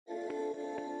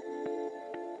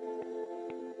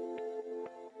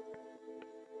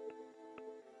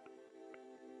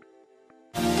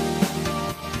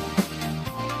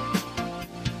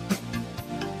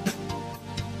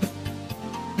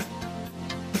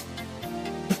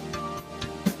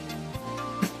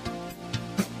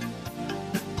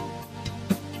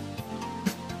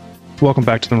Welcome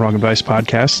back to the Wrong Advice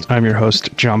Podcast. I'm your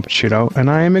host, John Pacino, and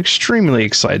I am extremely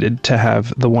excited to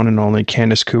have the one and only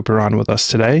Candice Cooper on with us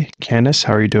today. Candice,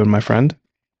 how are you doing, my friend?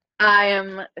 I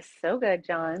am so good,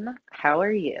 John. How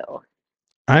are you?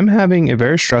 I'm having a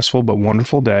very stressful but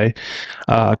wonderful day,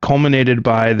 culminated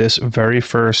by this very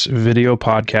first video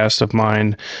podcast of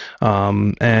mine,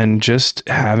 and just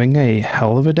having a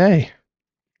hell of a day.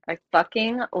 I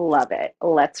fucking love it.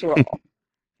 Let's roll.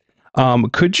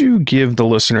 Could you give the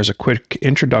listeners a quick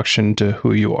introduction to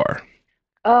who you are?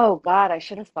 Oh God, I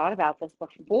should have thought about this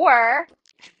before.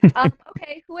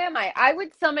 Okay, who am I? I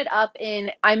would sum it up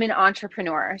in I'm an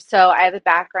entrepreneur. So I have a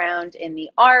background in the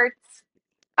arts,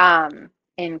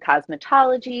 in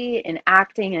cosmetology, in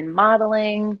acting and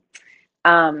modeling.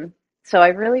 So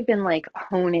I've really been like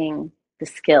honing the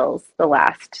skills the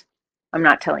last, I'm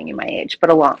not telling you my age, but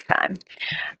a long time.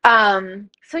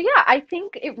 So yeah, I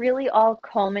think it really all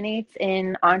culminates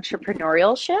in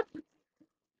entrepreneurship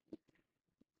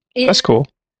That's in cool.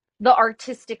 the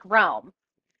artistic realm.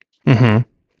 hmm Yeah.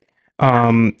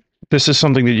 Um, this is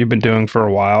something that you've been doing for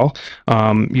a while.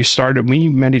 We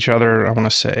met each other, I want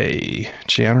to say,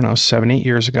 gee, I don't know, 7, 8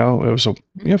 years ago. It was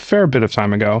a fair bit of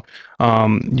time ago.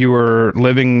 You were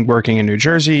living, working in New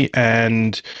Jersey,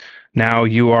 and now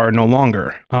you are no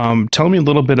longer. Tell me a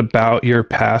little bit about your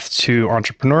path to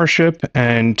entrepreneurship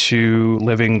and to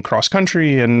living cross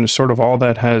country and sort of all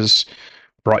that has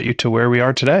brought you to where we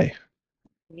are today.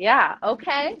 Yeah.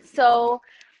 Okay. So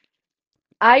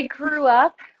I grew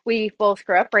up, we both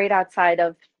grew up right outside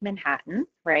of Manhattan,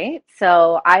 right?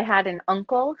 So I had an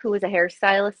uncle who was a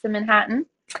hairstylist in Manhattan,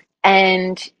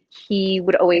 and he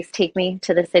would always take me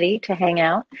to the city to hang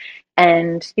out.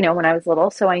 And, when I was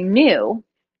little, so I knew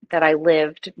that I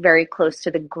lived very close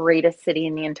to the greatest city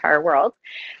in the entire world.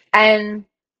 And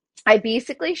I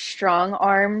basically strong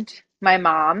armed my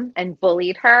mom and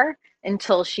bullied her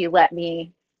until she let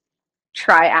me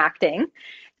try acting.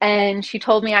 And she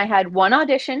told me I had one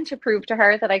audition to prove to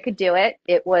her that I could do it.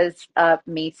 It was a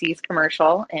Macy's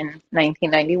commercial in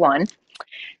 1991.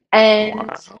 And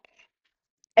Wow.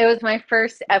 it was my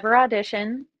first ever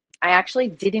audition. I actually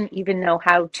didn't even know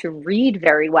how to read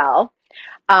very well.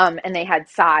 And they had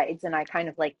sides, and I kind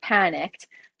of like panicked.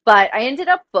 But I ended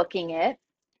up booking it.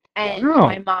 And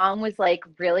my Wow. mom was like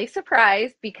really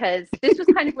surprised because this was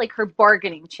kind of like her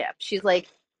bargaining chip. She's like,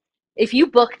 if you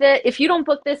don't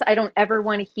book this, I don't ever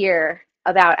want to hear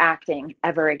about acting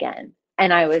ever again.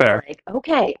 And I was Fair. like,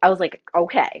 okay. I was like,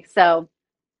 okay. So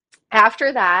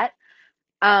after that,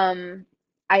 um,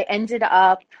 I ended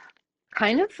up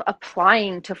kind of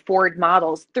applying to Ford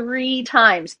models 3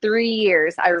 times, 3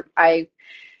 years. And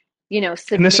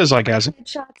this is Submitted like my as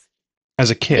headshots.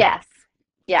 as a kid. Yes.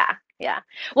 Yeah. Yeah.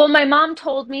 Well, my mom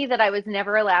told me that I was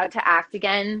never allowed to act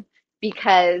again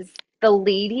because the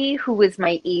lady who was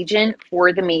my agent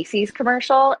for the Macy's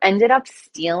commercial ended up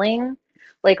stealing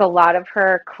like a lot of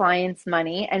her clients'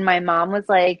 money. And my mom was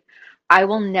like, I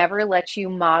will never let you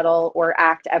model or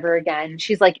act ever again.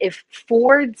 She's like, if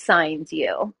Ford signs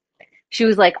you, she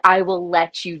was like, I will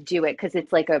let you do it because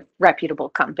it's like a reputable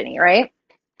company, right?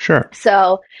 Sure.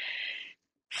 So,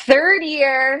 third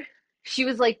year, she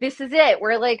was like, this is it.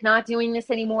 We're like not doing this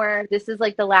anymore. This is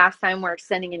like the last time we're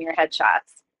sending in your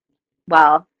headshots.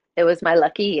 Well, it was my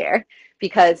lucky year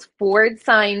because Ford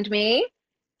signed me,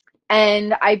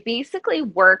 and I basically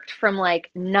worked from like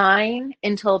 9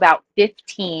 until about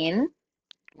 15,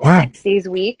 Wow. 6 days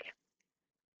a week.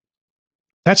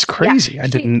 That's Yeah. crazy. Yes.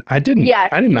 I did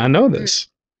not know Mm. this.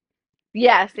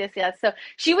 Yes, yes, yes. So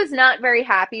she was not very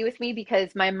happy with me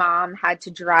because my mom had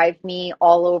to drive me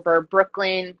all over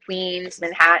Brooklyn, Queens,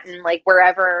 Manhattan, like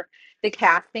wherever the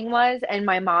casting was. And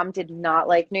my mom did not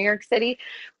like New York City.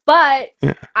 But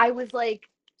Yeah. I was like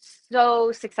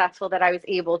so successful that I was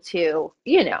able to,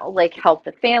 like help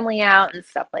the family out and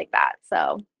stuff like that.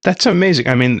 So, That's amazing.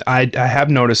 I mean, I have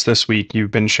noticed this week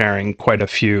you've been sharing quite a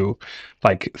few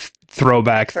like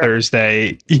throwback stories.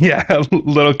 Thursday, yeah,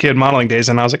 little kid modeling days,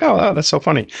 and I was like, oh, wow, that's so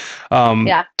funny.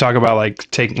 Yeah. Talk about like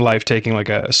taking like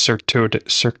a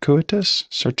circuitous.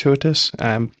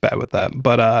 I'm bad with that,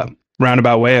 but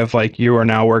roundabout way of like you are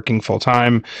now working full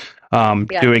time,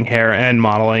 Yeah. doing hair and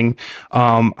modeling.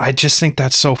 I just think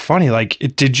that's so funny. Like,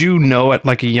 did you know at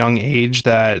like a young age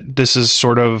that this is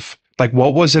sort of like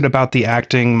what was it about the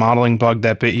acting modeling bug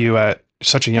that bit you at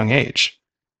such a young age?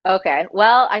 Okay.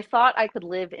 Well, I thought I could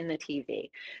live in the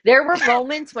TV. There were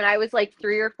moments when I was like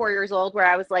 3 or 4 years old where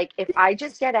I was like, if I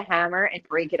just get a hammer and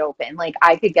break it open, like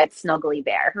I could get Snuggly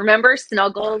Bear. Remember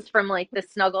Snuggles from like the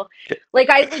Snuggle?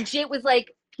 Like I legit was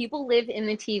like, people live in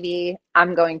the TV.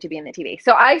 I'm going to be in the TV.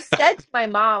 So I said to my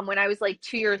mom when I was like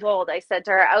 2 years old, I said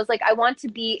to her, I was like, I want to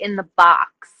be in the box.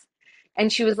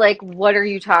 And she was like, "What are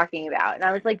you talking about?" And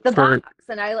I was like, "The For box."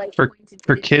 And I like for pointed to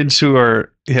for the kids TV. who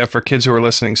are yeah, for kids who are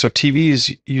listening, so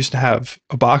TVs used to have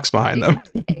a box behind them.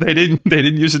 Exactly. They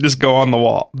didn't used to just go on the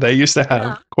wall. They used to have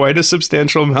No. quite a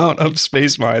substantial amount of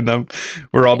space behind them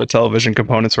where all Yeah. the television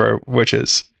components were, which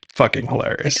is fucking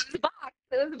Like it hilarious. was a box.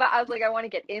 It was a box. I was like, I want to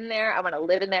get in there. I want to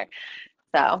live in there.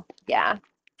 So, yeah.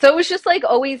 So it was just like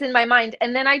always in my mind.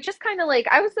 And then I just kind of like,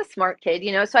 I was a smart kid,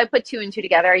 so I put two and two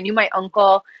together. I knew my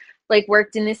uncle like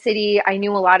worked in the city. I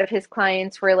knew a lot of his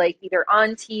clients were like either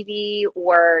on TV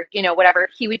or, whatever.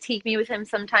 He would take me with him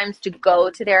sometimes to go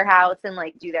to their house and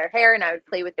like do their hair and I would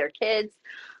play with their kids.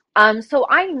 So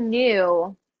I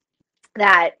knew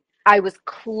that I was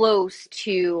close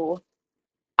to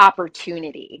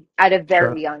opportunity at a Sure.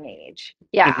 very young age.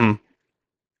 Yeah. Hmm.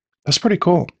 That's pretty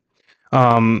cool.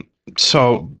 Um,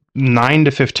 so 9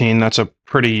 to 15, that's a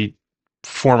pretty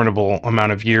formidable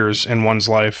amount of years in one's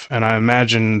life. And I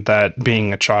imagine that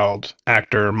being a child,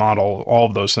 actor, model, all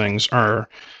of those things are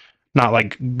not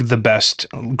like the best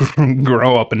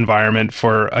grow up environment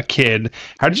for a kid.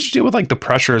 How did you deal with like the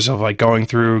pressures of like going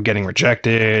through getting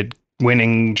rejected,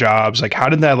 winning jobs? Like how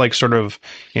did that like sort of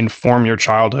inform your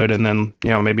childhood and then,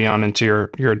 maybe on into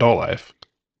your adult life?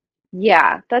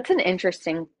 Yeah, that's an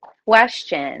interesting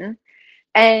question.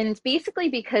 And basically,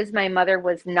 because my mother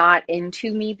was not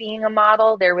into me being a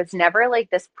model, there was never like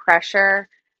this pressure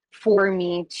for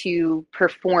me to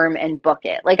perform and book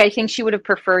it. Like, I think she would have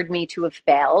preferred me to have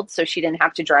failed so she didn't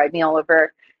have to drive me all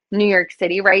over New York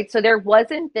City, right? So there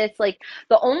wasn't this like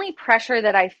the only pressure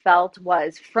that I felt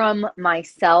was from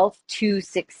myself to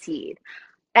succeed.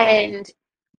 And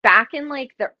back in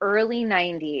like the early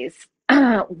 90s,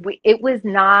 it was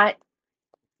not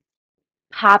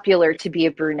popular to be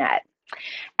a brunette.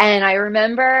 And I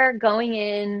remember going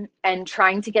in and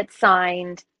trying to get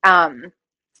signed because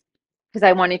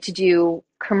I wanted to do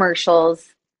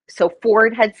commercials. So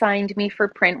Ford had signed me for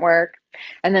print work.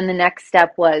 And then the next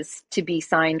step was to be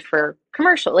signed for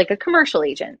commercial, like a commercial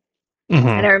agent. And Hmm.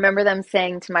 I remember them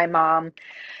saying to my mom,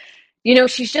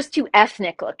 she's just too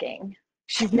ethnic looking.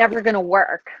 She's never going to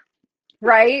work.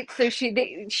 Right. So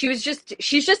she's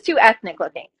just too ethnic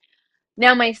looking.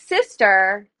 Now, my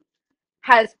sister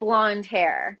has blonde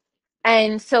hair.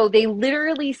 And so they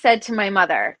literally said to my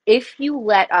mother, if you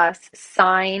let us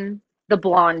sign the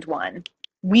blonde one,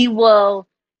 we will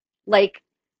like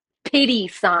pity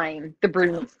sign the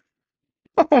brunette.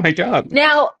 Oh my God.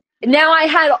 Now, now I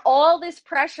had all this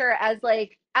pressure as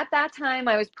like at that time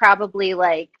I was probably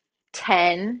like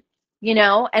 10,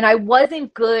 and I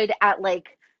wasn't good at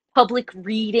like public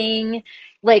reading.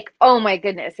 Like, oh my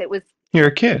goodness, it was You're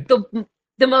a kid. the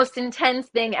the most intense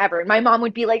thing ever. My mom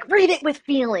would be like, "Read it with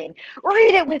feeling,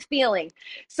 read it with feeling."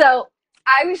 So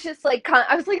I was just like,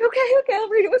 I was like, "Okay, okay, I'll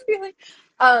read it with feeling."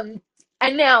 Um,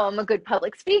 and now I'm a good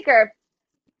public speaker,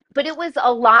 but it was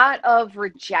a lot of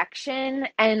rejection,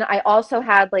 and I also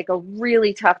had like a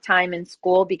really tough time in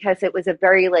school because it was a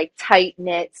very like tight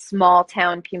knit small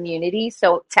town community.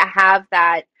 So to have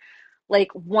that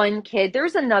like one kid. There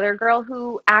was another girl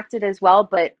who acted as well,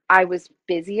 but I was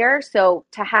busier. So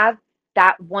to have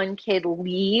that one kid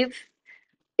leave,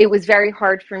 it was very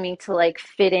hard for me to like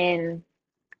fit in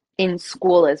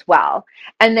school as well.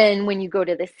 And then when you go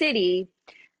to the city,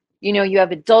 you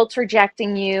have adults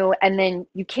rejecting you, and then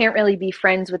you can't really be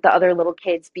friends with the other little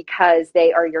kids because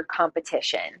they are your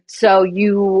competition. So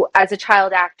you, as a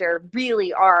child actor,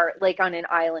 really are like on an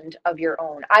island of your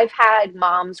own. I've had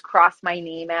moms cross my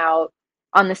name out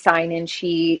on the sign in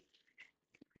sheet.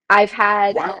 I've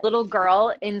had a little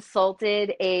girl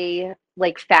insulted a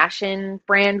like fashion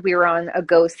brand. We were on a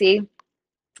go see,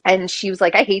 and she was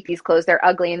like, I hate these clothes. They're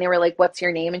ugly. And they were like, what's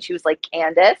your name? And she was like,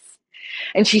 Candice.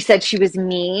 And she said she was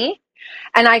me.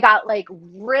 And I got like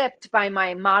ripped by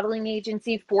my modeling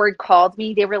agency. Ford called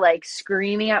me. They were like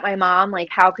screaming at my mom, like,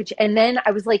 how could you? And then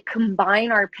I was like,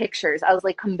 combine our pictures. I was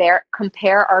like,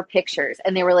 compare our pictures.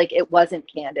 And they were like, it wasn't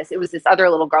Candace. It was this other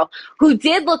little girl who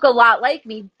did look a lot like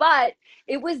me, but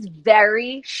it was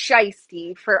very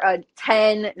shisty for a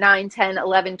 10, 9, 10,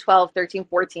 11, 12, 13,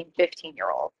 14, 15-year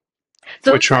old.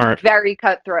 So it Which was aren't, very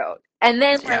cutthroat. And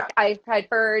then yeah. like I had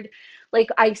heard like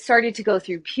I started to go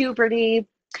through puberty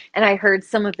and I heard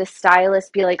some of the stylists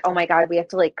be like, "Oh my God, we have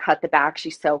to like cut the back.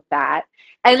 She's so fat."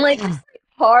 And like just like,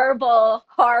 horrible,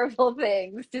 horrible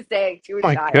things to say to a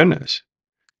My child. goodness.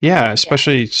 Yeah, Yeah.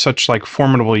 especially such like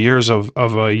formidable years of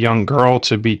a young girl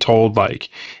to be told like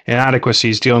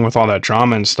inadequacies, dealing with all that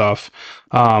drama and stuff.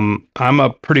 I'm a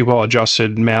pretty well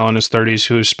adjusted male in his 30s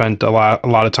who's spent a lot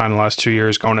of time the last 2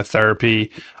 years going to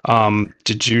therapy.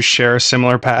 Did you share a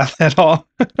similar path at all?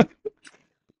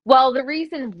 Well, the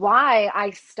reason why I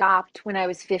stopped when I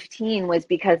was 15 was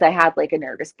because I had like a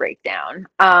nervous breakdown.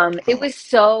 It Oh. was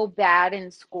so bad in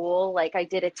school. Like I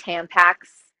did a Tampax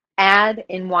ad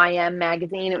in YM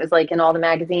magazine. It was like in all the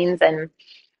magazines, and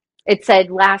it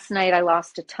said, "Last night I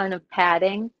lost a ton of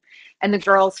padding," and the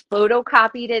girls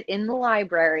photocopied it in the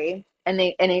library, and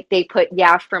they put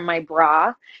 "yeah" from my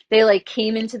bra. They like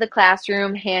came into the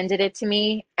classroom, handed it to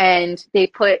me, and they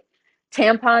put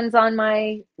tampons on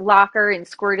my locker and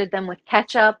squirted them with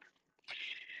ketchup.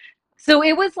 So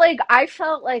it was like I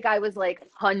felt like I was like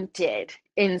hunted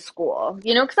in school,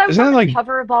 because I was Isn't on that the like,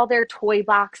 cover of all their toy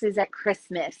boxes at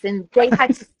Christmas, and they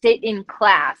had to sit in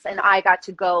class, and I got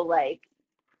to go like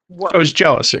oh, work, it's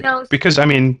jealousy? Because I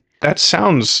mean, that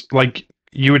sounds like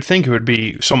you would think it would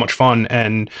be so much fun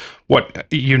and what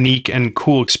unique and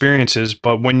cool experiences,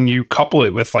 but when you couple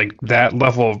it with like that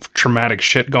level of traumatic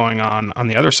shit going on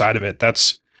the other side of it,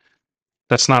 that's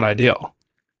not ideal.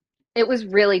 It was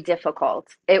really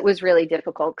difficult. It was really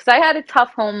difficult because I had a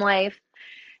tough home life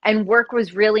and work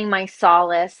was really my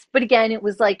solace. But again, it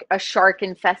was like a shark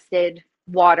infested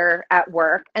water at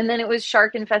work. And then it was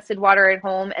shark infested water at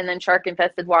home and then shark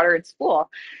infested water at school.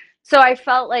 So I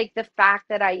felt like the fact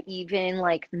that I even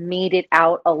like made it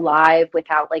out alive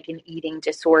without like an eating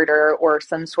disorder or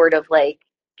some sort of like,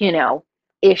 you know,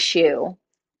 issue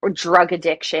or drug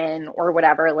addiction or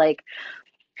whatever, like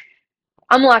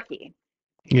I'm lucky.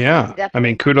 Yeah. I Definitely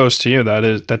mean, kudos to you.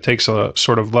 That takes a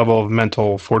sort of level of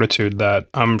mental fortitude that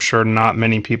I'm sure not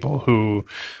many people who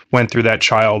went through that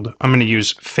child, I'm going to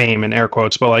use fame in air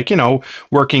quotes, but like,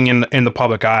 working in the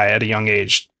public eye at a young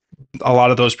age, a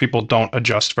lot of those people don't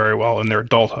adjust very well in their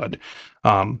adulthood,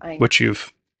 I which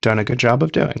you've done a good job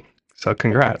of doing. So thank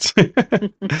you. congrats.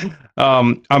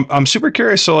 I'm super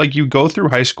curious. So like you go through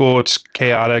high school, it's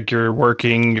chaotic. You're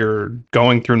working, you're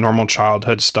going through normal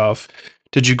childhood stuff.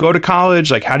 Did you go to college?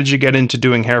 Like, how did you get into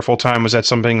doing hair full time? Was that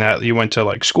something that you went to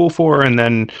like school for? And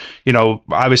then,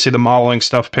 obviously the modeling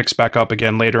stuff picks back up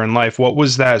again later in life. What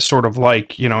was that sort of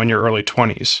like, in your early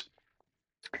 20s?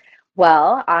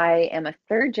 Well, I am a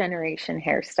third generation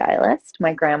hairstylist.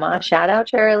 My grandma, shout out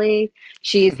Shirley,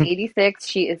 she's 86.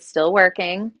 She is still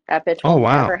working. That bitch Oh, will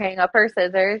wow. never hang up her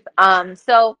scissors.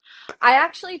 So I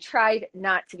actually tried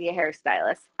not to be a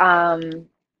hairstylist.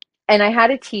 And I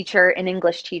had a teacher, an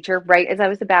English teacher, right as I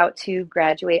was about to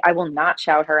graduate. I will not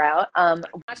shout her out. I'm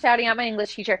not shouting out my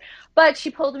English teacher, but she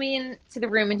pulled me into the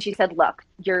room and she said, "Look,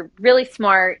 you're really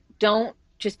smart. Don't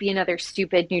just be another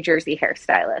stupid New Jersey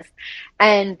hairstylist."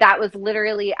 And that was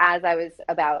literally as I was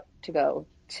about to go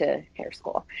to hair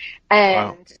school.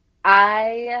 Wow. And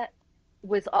I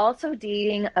was also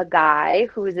dating a guy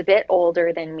who was a bit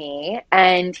older than me,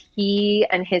 and he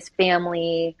and his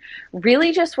family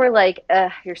really just were like,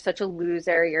 "Ugh, you're such a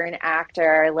loser. You're an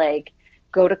actor. Like,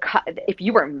 if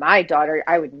you were my daughter,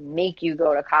 I would make you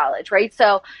go to college, right?"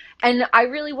 So, and I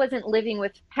really wasn't living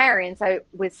with parents. I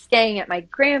was staying at my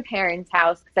grandparents'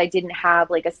 house because I didn't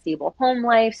have like a stable home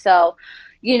life. So,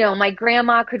 my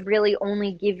grandma could really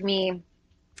only give me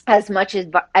as much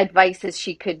advice as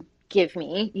she could give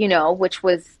me, which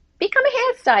was become a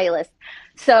hairstylist.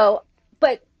 So,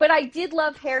 but I did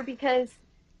love hair because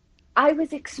I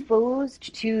was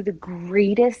exposed to the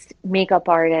greatest makeup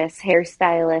artists,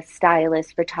 hairstylists,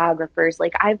 stylists, photographers.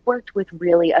 Like I've worked with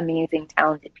really amazing,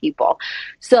 talented people.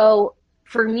 So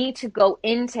for me to go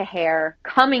into hair,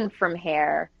 coming from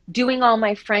hair, doing all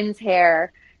my friends'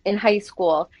 hair in high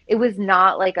school, it was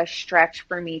not like a stretch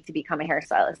for me to become a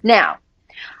hairstylist. Now,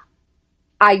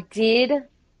 I did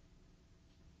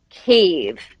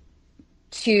cave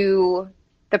to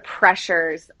the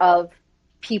pressures of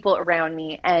people around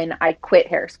me and I quit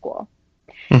hair school.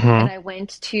 And Hmm. I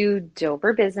went to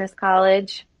Dover Business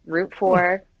College, Route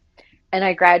 4, and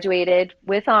I graduated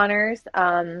with honors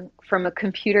from a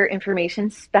computer information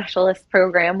specialist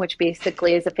program, which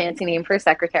basically is a fancy name for a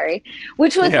secretary,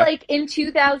 which was Yeah. like in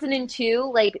 2002,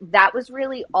 like that was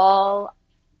really all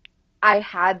I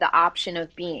had the option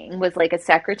of being was like a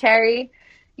secretary,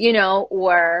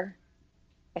 or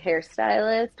a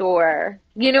hairstylist or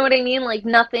you know what I mean? Like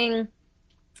nothing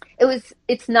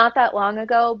it's not that long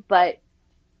ago, but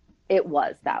it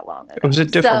was that long It was ago. a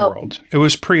different So world. It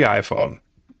was pre-iPhone.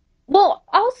 well,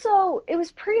 also it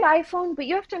was pre-iPhone, but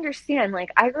you have to understand, like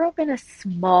I grew up in a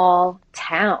small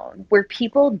town where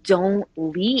people don't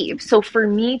leave. So for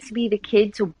me to be the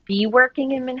kid to be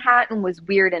working in Manhattan was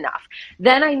weird enough.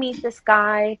 Then I meet this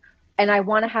guy and I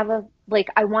want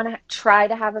to try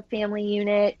to have a family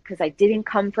unit because I didn't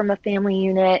come from a family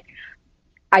unit.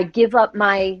 I give up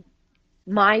my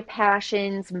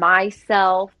passions,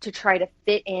 myself to try to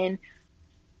fit in.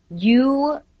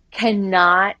 You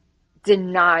cannot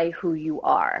deny who you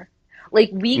are. Like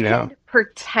Yeah.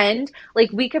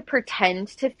 we could pretend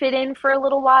to fit in for a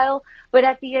little while, but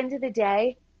at the end of the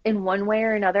day, in one way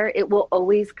or another, it will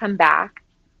always come back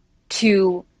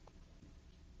to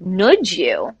nudge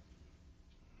you,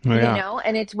 Yeah.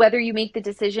 and it's whether you make the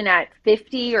decision at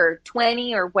 50 or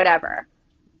 20 or whatever.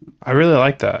 I really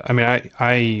like that. I mean,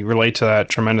 I relate to that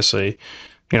tremendously.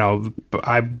 You know,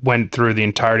 I went through the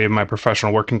entirety of my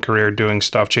professional working career doing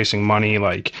stuff, chasing money,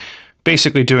 like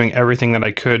basically doing everything that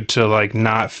I could to like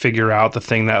not figure out the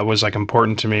thing that was like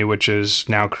important to me, which is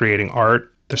now creating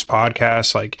art, this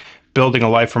podcast, like building a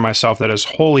life for myself that is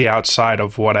wholly outside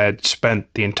of what I had spent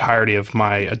the entirety of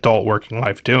my adult working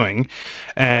life doing.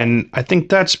 Right. And I think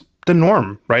that's the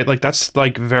norm, right? Like that's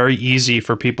like very easy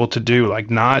for people to do, like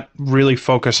not really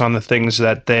focus on the things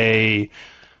that they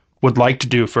would like to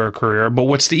do for a career, but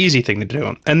what's the easy thing to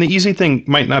do? And the easy thing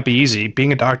might not be easy.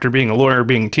 Being a doctor, being a lawyer,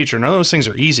 being a teacher, none of those things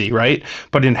are easy, right?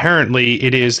 But inherently,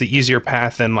 it is the easier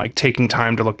path than like taking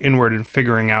time to look inward and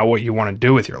figuring out what you want to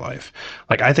do with your life.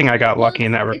 Like I think I got Well, lucky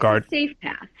in that it's a regard. safe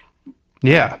path.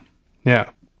 Yeah, yeah,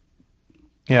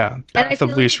 yeah. And I Path of feel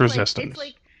like least resistance.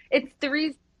 it's the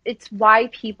reason it's why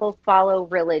people follow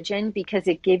religion because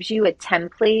it gives you a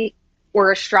template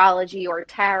or astrology or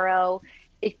tarot.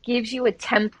 It gives you a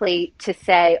template to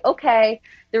say, okay,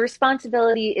 the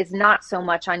responsibility is not so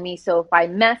much on me. So if I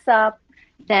mess up,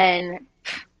 then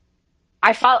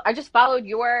I just followed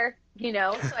so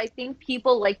I think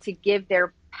people like to give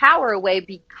their power away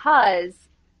because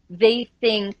they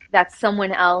think that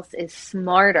someone else is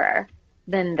smarter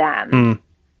than them Hmm,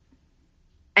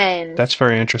 and that's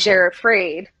very interesting. they're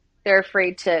afraid. They're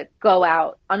afraid to go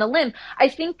out on a limb. I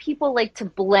think people like to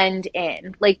blend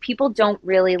in. Like people don't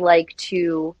really like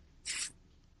to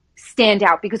stand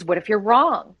out because what if you're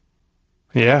wrong?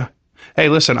 Yeah. Hey,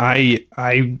 listen, I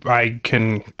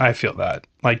feel that.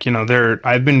 Like, you know,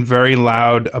 I've been very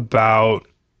loud about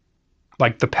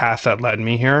like the path that led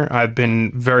me here. I've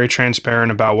been very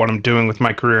transparent about what I'm doing with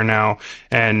my career now,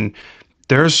 and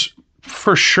there's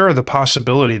for sure the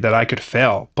possibility that I could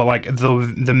fail, but like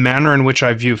the manner in which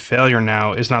I view failure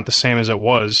now is not the same as it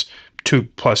was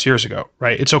 2+ years ago,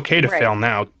 right? It's okay to fail Right.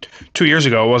 now. 2 years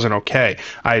ago, it wasn't okay.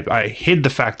 I hid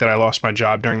the fact that I lost my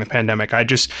job during the pandemic. I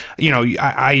just,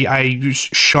 I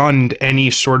shunned any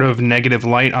sort of negative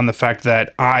light on the fact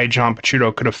that I, John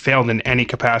Pachuto, could have failed in any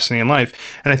capacity in life.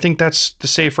 And I think that's the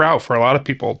safe route for a lot of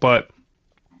people. But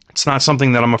it's not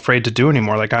something that I'm afraid to do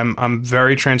anymore. Like I'm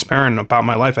very transparent about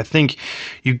my life. I think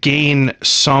you gain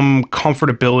some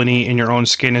comfortability in your own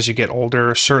skin as you get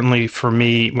older. Certainly for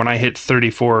me, when I hit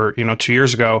 34, 2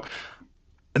 years ago,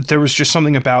 there was just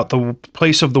something about the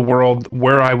place of the world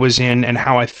where I was in and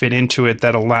how I fit into it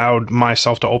that allowed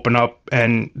myself to open up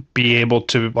and be able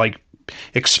to like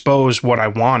expose what I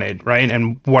wanted, right?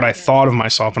 And what I thought Right. of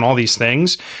myself and all these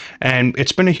things. And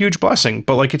it's been a huge blessing,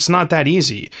 but like it's not that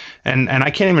easy. And I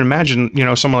can't even imagine,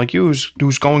 someone like you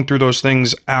who's going through those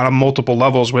things at multiple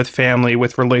levels with family,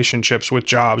 with relationships, with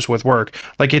jobs, with work.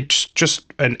 Like it's just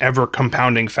an ever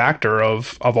compounding factor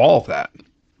of all of that.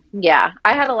 Yeah,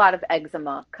 I had a lot of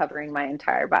eczema covering my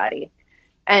entire body,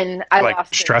 and I Like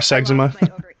lost it. stress I lost eczema. my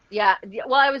ovary. Yeah,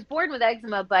 well, I was born with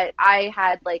eczema, but I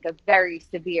had like a very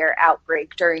severe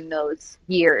outbreak during those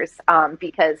years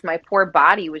because my poor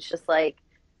body was just like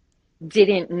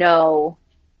didn't know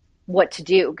what to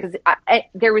do because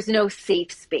there was no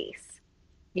safe space,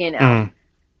 you know. Mm.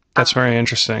 That's Um, very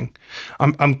interesting.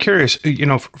 I'm curious,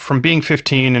 from being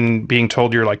 15 and being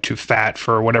told you're like too fat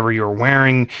for whatever you're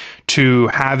wearing to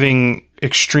having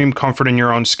extreme comfort in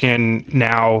your own skin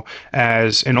now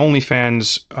as an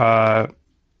OnlyFans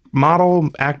model,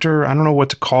 actor, I don't know what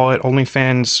to call it,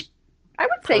 OnlyFans I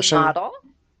would say person, model.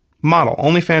 model,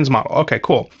 OnlyFans model. Okay,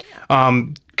 cool. Yeah.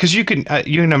 Because you can have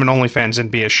an OnlyFans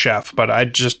and be a chef, but I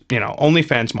just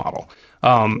OnlyFans model.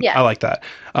 I Yes. like that.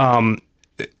 Um,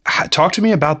 Talk to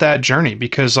me about that journey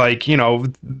because like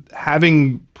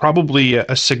having probably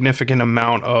a significant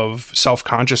amount of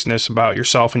self-consciousness about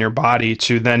yourself and your body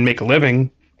to then make a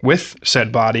living with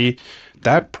said body,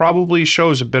 that probably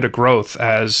shows a bit of growth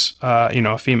as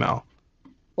a female.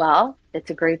 Well, it's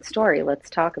a great story. Let's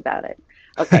talk about it.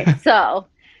 Okay, so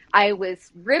I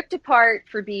was ripped apart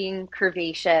for being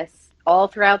curvaceous all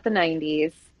throughout the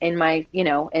 90s in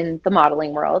in the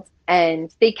modeling world.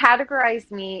 And they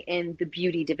categorized me in the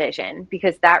beauty division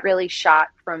because that really shot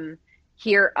from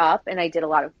here up and I did a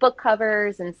lot of book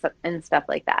covers and stuff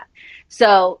like that.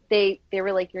 So they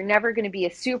were like you're never going to be a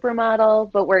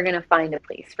supermodel, but we're going to find a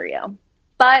place for you.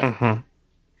 But Hmm.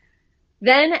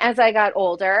 then, as I got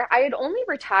older, I had only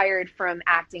retired from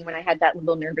acting when I had that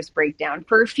little nervous breakdown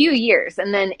for a few years.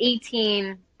 And then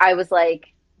 18, I was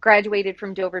like, graduated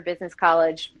from Dover Business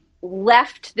College,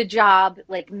 left the job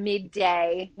like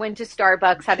midday, went to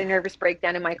Starbucks, had a nervous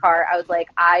breakdown in my car. I was like,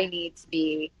 I need to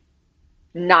be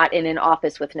not in an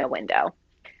office with no window.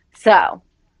 So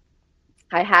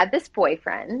I had this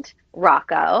boyfriend,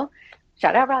 Rocco.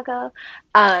 Shout out Rocco.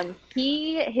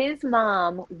 His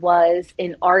mom was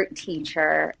an art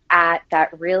teacher at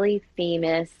that really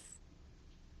famous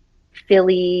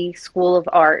Philly School of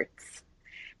Arts.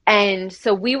 And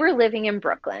so we were living in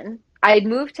Brooklyn. I had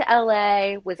moved to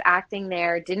LA, was acting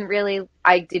there, didn't really,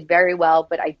 I did very well,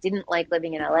 but I didn't like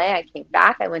living in LA. I came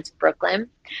back, I went to Brooklyn.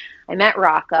 I met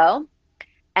Rocco,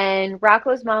 and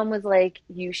Rocco's mom was like,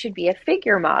 you should be a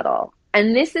figure model.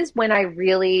 And this is when I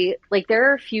really, like, there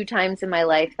are a few times in my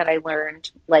life that I learned,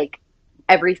 like,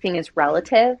 everything is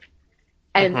relative.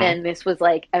 And Hmm. then this was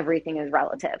like, everything is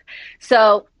relative.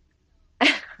 So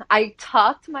I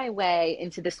talked my way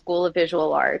into the School of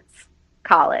Visual Arts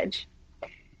college.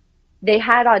 They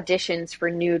had auditions for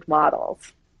nude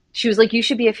models. She was like, you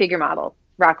should be a figure model,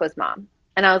 Rocco's mom.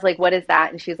 And I was like, what is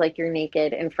that? And she's like, you're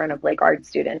naked in front of like art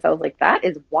students. I was like, that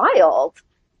is wild.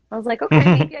 I was like, okay,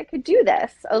 maybe I could do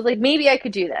this. I was like, maybe I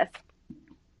could do this.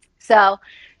 So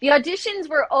the auditions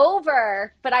were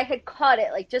over, but I had caught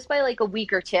it like just by like a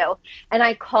week or two. And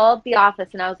I called the office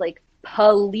and I was like,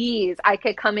 please, I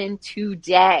could come in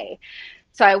today.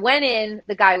 So I went in.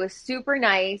 The guy was super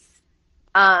nice.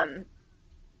 Um,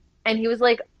 and he was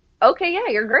like, okay, yeah,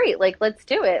 you're great. Like, let's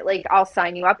do it. Like, I'll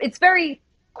sign you up. It's very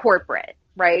corporate,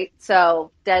 right?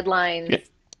 So deadlines, Yeah.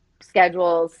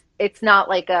 schedules. It's not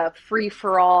like a free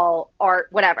for all art,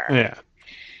 whatever. Yeah.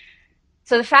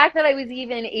 So the fact that I was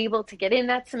even able to get in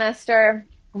that semester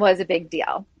was a big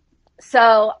deal.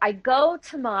 So I go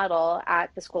to model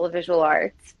at the School of Visual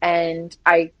Arts and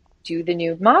I do the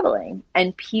nude modeling,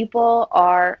 and people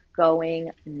are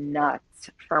going nuts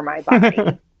for my body.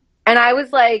 And I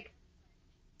was like,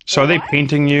 So are they what?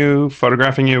 painting you,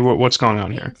 photographing you? What's going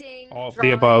on here? Painting, All of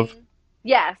the above. drawing.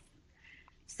 Yes.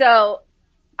 So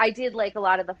I did like a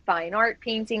lot of the fine art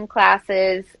painting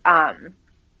classes.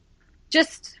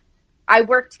 Just, I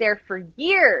worked there for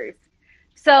years.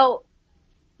 So,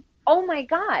 oh my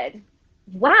God,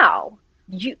 wow.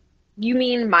 You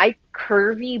mean my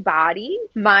curvy body,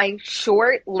 my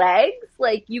short legs?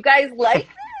 Like you guys like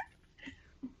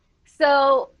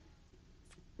so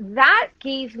that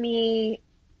gave me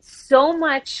so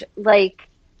much like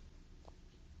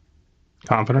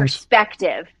Confidence.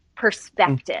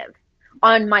 perspective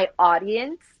on my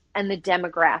audience and the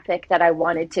demographic that I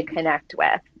wanted to connect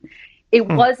with. It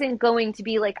Hmm. wasn't going to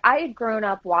be like I had grown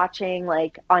up watching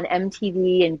like on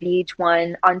MTV and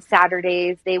VH1 on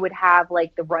Saturdays they would have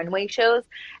like the runway shows,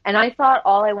 and I thought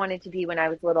all I wanted to be when I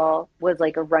was little was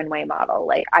like a runway model.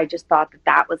 Like I just thought that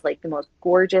that was like the most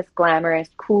gorgeous, glamorous,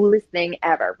 coolest thing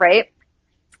ever, right?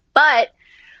 But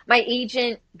my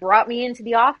agent brought me into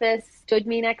the office, stood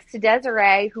me next to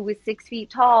Desiree, who was 6 feet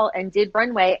tall and did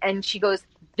runway, and she goes,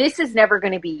 "This is never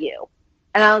going to be you."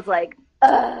 And I was like,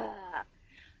 ugh.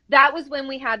 That was when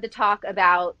we had the talk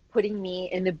about putting me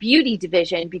in the beauty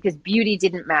division because beauty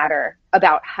didn't matter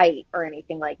about height or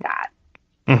anything like that.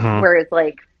 Hmm. Whereas,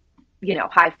 like,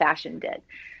 high fashion did.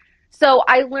 So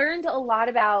I learned a lot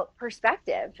about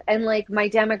perspective and like my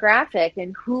demographic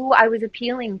and who I was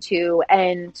appealing to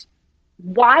and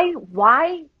why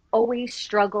always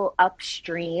struggle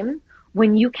upstream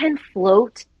when you can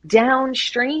float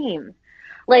downstream.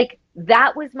 Like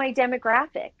that was my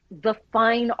demographic, the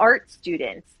fine art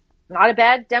students. Not a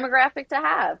bad demographic to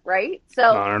have, right? So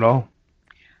Not at all.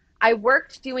 I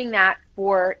worked doing that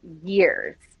for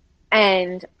years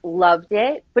and loved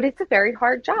it, but it's a very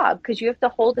hard job because you have to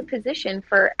hold a position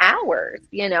for hours.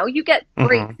 You get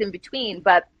breaks Hmm. in between,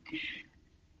 but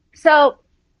so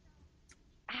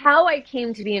how I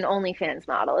came to be an OnlyFans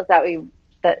model, is that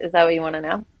what you want to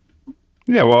know?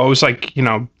 Yeah, well, it was like,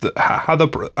 how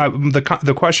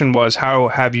the question was, how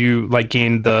have you like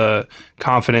gained the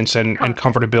confidence and Confidence.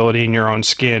 comfortability in your own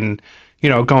skin,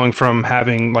 going from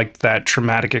having like that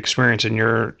traumatic experience in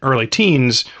your early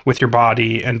teens with your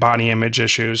body and body image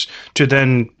issues to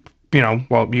then,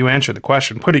 well, you answered the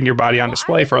question, putting your body on Well,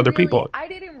 display for other people. I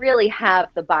didn't really have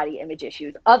the body image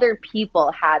issues. Other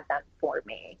people had them for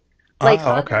me. Like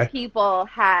Oh, other okay. people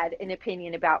had an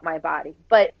opinion about my body,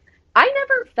 but I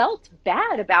never felt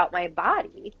bad about my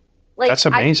body. Like That's I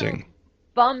felt amazing.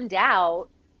 bummed out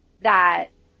that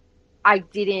I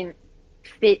didn't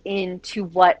fit into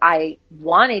what I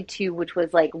wanted to, which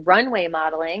was like runway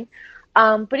modeling.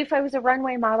 But if I was a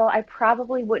runway model, I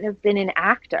probably wouldn't have been an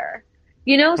actor.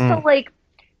 So Mm. like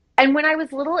And when I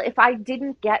was little, if I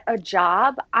didn't get a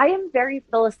job, I am very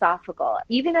philosophical.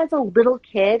 Even as a little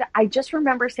kid, I just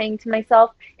remember saying to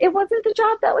myself, it wasn't the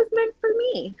job that was meant for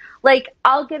me. Like,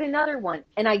 I'll get another one.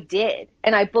 And I did.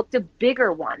 And I booked a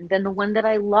bigger one than the one that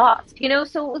I lost, you know?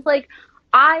 So it was like,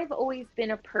 I've always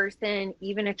been a person,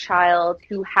 even a child,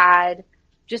 who had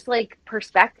just like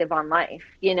perspective on life,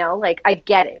 you know? Like, I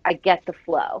get it, I get the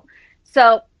flow.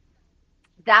 So,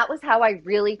 that was how I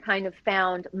really kind of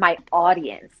found my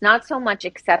audience. Not so much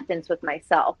acceptance with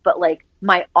myself, but like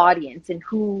my audience and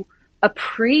who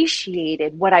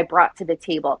appreciated what I brought to the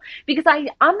table. Because I'm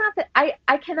not that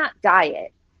I cannot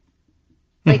diet.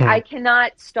 Like I Hmm.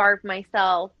 cannot starve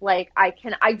myself. Like I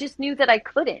just knew that I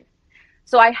couldn't.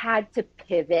 So I had to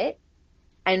pivot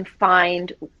and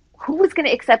find who was going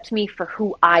to accept me for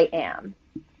who I am.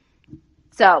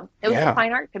 So it was the Yeah.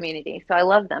 fine art community. So I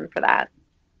love them for that.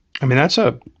 I mean, that's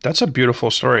a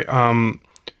beautiful story.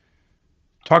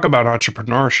 Talk about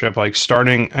entrepreneurship, like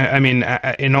starting. I mean,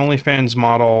 in OnlyFans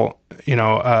model, a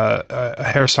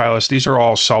hairstylist. These are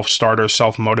all self-starters,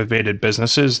 self-motivated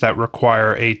businesses that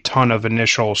require a ton of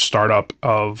initial startup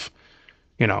of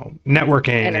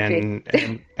networking Energy.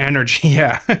 and energy.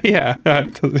 Yeah, yeah,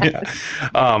 yeah.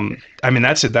 I mean,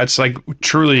 that's it. That's like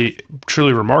truly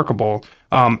remarkable.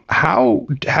 How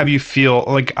have you feel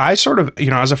like I sort of,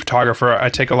 as a photographer, I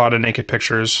take a lot of naked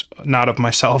pictures, not of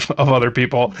myself, of other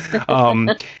people. Um,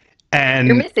 You're and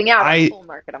missing out on a I, full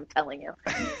market, I'm telling you.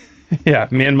 yeah,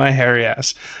 me and my hairy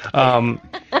ass. Um,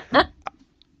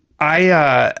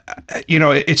 I,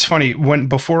 it's funny when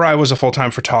before I was a full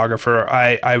time photographer,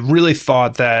 I really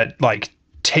thought that like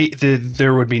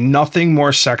there would be nothing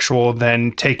more sexual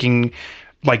than taking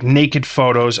like naked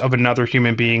photos of another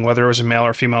human being, whether it was a male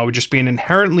or female. It would just be an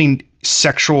inherently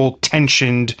sexual,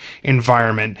 tensioned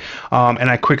environment. And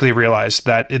I quickly realized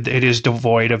that it is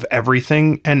devoid of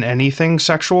everything and anything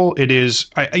sexual. It is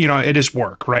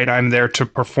work, right? I'm there to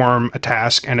perform a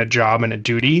task and a job and a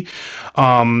duty.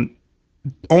 Um,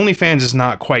 OnlyFans is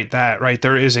not quite that, right?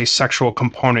 There is a sexual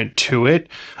component to it.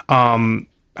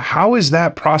 How is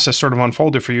that process sort of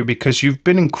unfolded for you? Because you've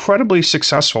been incredibly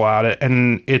successful at it,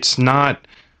 and it's not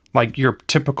like your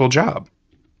typical job.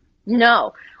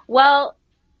 No. Well,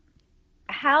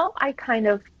 how I kind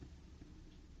of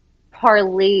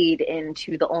parlayed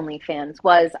into the OnlyFans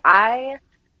was I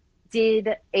did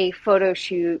a photo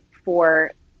shoot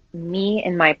for me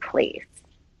in my place.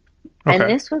 And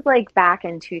Okay. this was like back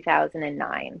in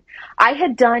 2009. I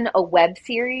had done a web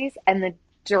series, and the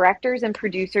directors and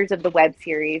producers of the web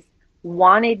series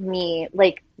wanted me,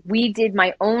 like, we did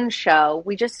my own show.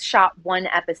 We just shot one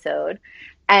episode,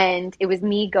 and it was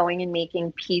me going and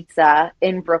making pizza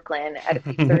in Brooklyn at a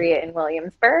pizzeria in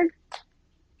Williamsburg.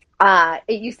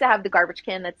 It used to have the garbage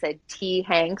can that said T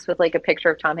Hanks with like a picture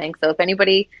of Tom Hanks. So if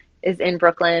anybody is in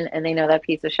Brooklyn and they know that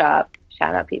pizza shop,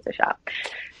 shout out pizza shop.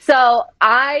 So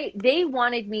they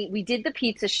wanted me, we did the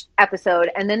pizza episode,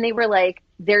 and then they were like,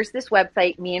 there's this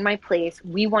website, Me and My Place.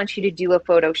 We want you to do a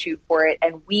photo shoot for it,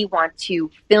 and we want to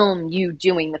film you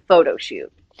doing the photo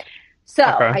shoot. So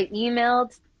Okay.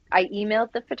 I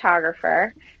emailed the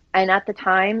photographer, and at the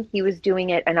time he was doing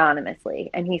it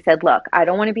anonymously. And he said, look, I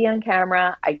don't want to be on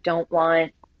camera. I don't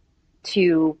want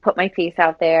to put my face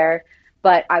out there,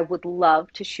 but I would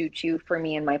love to shoot you for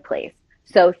Me and My Place.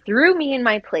 So through Me and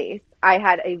My Place, I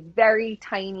had a very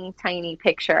tiny, tiny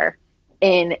picture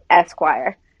in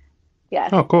Esquire. Yes.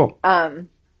 Oh, cool. Um,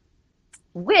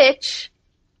 which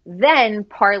then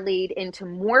parlayed into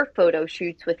more photo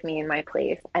shoots with Me and My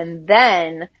Place. And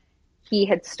then he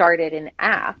had started an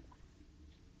app.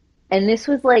 And this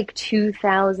was like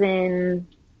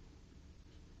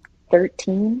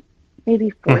 2013, maybe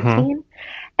Hmm. 14.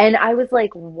 And I was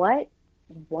like, what?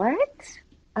 What?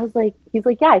 I was like, he's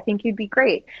like, yeah, I think you'd be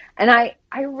great. And I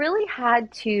really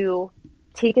had to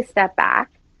take a step back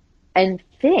and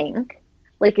think,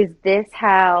 like, is this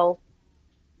how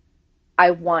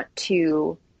I want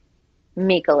to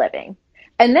make a living?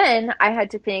 And then I had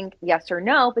to think yes or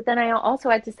no, but then I also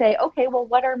had to say, okay, well,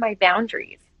 what are my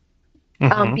boundaries?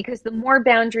 Hmm. Because the more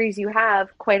boundaries you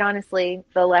have, quite honestly,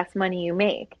 the less money you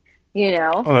make, you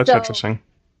know? Oh, that's So, interesting.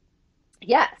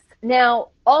 yes. Now,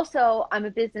 also, I'm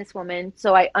a businesswoman,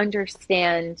 so I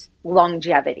understand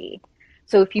longevity.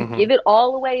 So if you give Hmm. it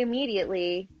all away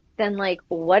immediately, then like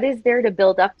what is there to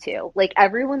build up to? Like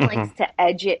everyone likes Hmm. to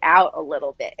edge it out a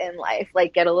little bit in life,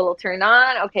 like get a little turned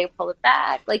on, okay, pull it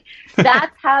back. Like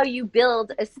that's how you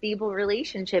build a stable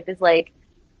relationship is like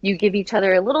you give each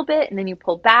other a little bit and then you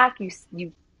pull back,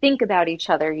 you think about each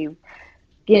other,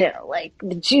 like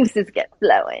the juices get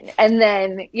flowing and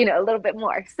then, a little bit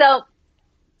more. So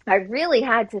I really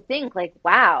had to think like,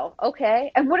 wow,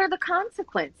 okay, and what are the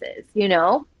consequences?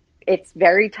 It's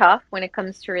very tough when it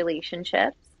comes to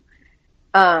relationships.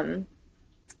 Um,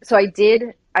 so I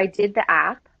did the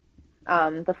app,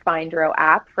 the Find Row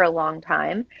app for a long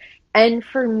time. And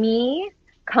for me,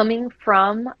 coming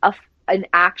from an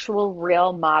actual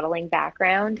real modeling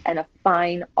background and a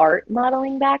fine art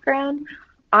modeling background,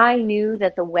 I knew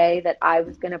that the way that I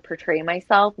was going to portray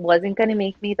myself wasn't going to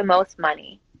make me the most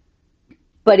money,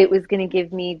 but it was going to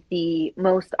give me the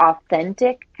most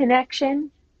authentic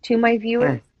connection to my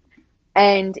viewers. Mm.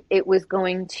 And it was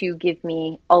going to give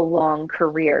me a long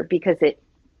career because it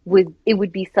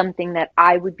would be something that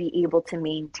I would be able to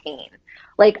maintain.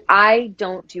 Like, I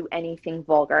don't do anything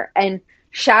vulgar. And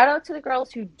shout out to the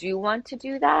girls who do want to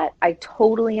do that. I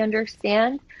totally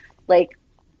understand. Like,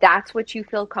 that's what you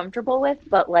feel comfortable with,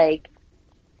 but like,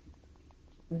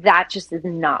 that just is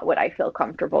not what I feel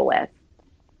comfortable with.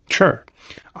 Sure.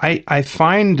 I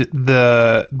find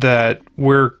that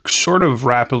we're sort of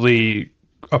rapidly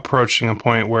approaching a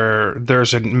point where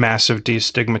there's a massive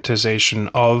destigmatization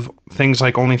of things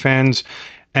like OnlyFans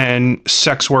and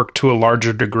sex work to a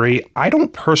larger degree. I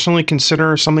don't personally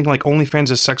consider something like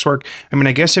OnlyFans as sex work. I mean,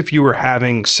 I guess if you were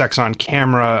having sex on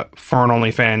camera for an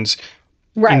OnlyFans,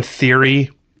 in Right. theory,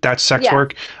 that's sex Yes.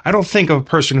 work. I don't think of a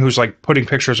person who's like putting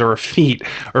pictures of her feet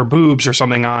or boobs or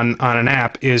something on an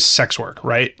app is sex work,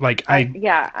 right? Like I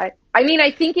mean,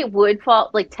 I think it would fall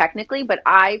like technically, but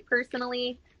I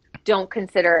personally don't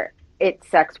consider it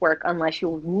sex work unless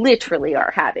you literally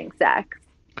are having sex,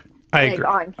 I like agree.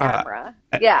 on camera.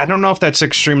 I Yeah. don't know if that's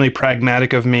extremely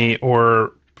pragmatic of me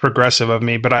or progressive of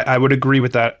me, but I would agree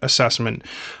with that assessment.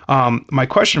 My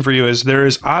question for you is: there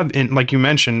is, like you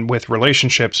mentioned, with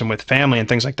relationships and with family and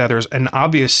things like that, there's an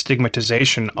obvious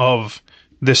stigmatization of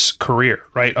this career,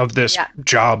 right? Of this Yeah.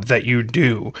 job that you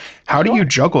do. How do you Sure.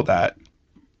 juggle that?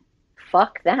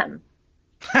 Fuck them.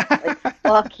 Like,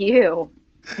 fuck you.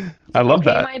 I Do you love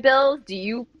pay that. my bills? Do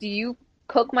you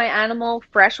cook my animal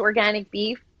fresh organic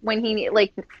beef when he need,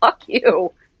 like, fuck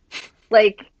you.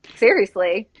 Like,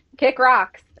 seriously, kick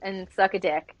rocks and suck a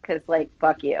dick cuz like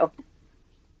fuck you.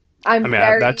 I I'm mean,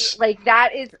 very that's like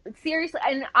that is seriously,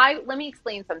 and I let me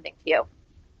explain something to you.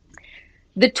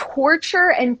 The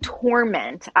torture and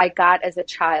torment I got as a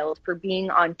child for being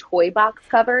on toy box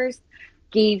covers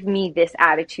gave me this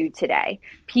attitude today.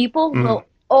 People mm, will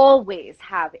always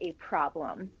have a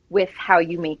problem with how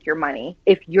you make your money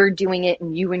if you're doing it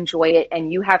and you enjoy it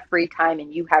and you have free time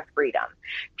and you have freedom.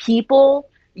 People,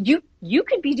 you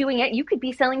could be doing it, you could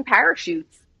be selling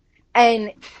parachutes.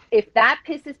 And if that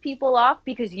pisses people off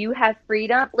because you have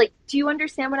freedom, like, do you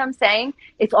understand what I'm saying?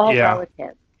 It's all yeah,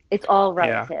 relative. It's all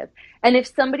yeah, relative. And if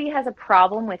somebody has a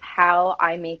problem with how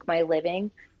I make my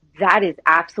living, that is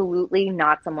absolutely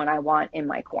not someone I want in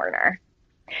my corner.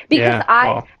 Because yeah.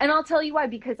 I, Well, and I'll tell you why,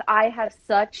 because I have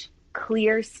such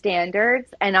clear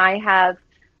standards and I have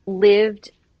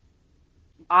lived,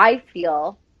 I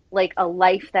feel like a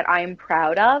life that I'm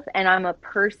proud of, and I'm a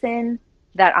person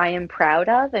that I am proud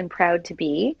of and proud to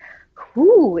be.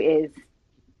 Who is,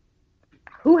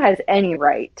 who has any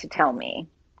right to tell me?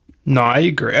 no, I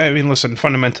agree. I mean, listen,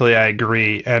 fundamentally, I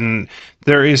agree. And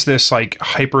there is this like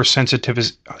sensitive,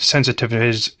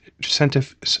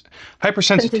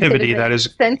 hypersensitivity that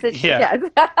Sensitivity, is, yeah, yes.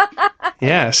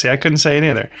 yeah. See, I couldn't say it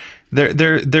either.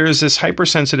 There is this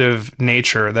hypersensitive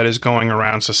nature that is going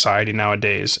around society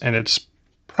nowadays, and it's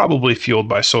probably fueled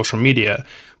by social media.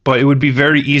 But it would be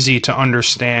very easy to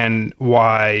understand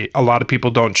why a lot of people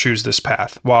don't choose this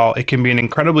path. While it can be an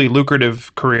incredibly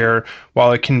lucrative career,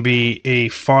 while it can be a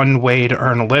fun way to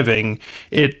earn a living,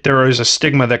 there is a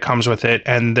stigma that comes with it,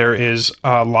 and there is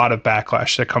a lot of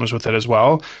backlash that comes with it as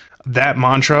well. That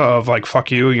mantra of like "fuck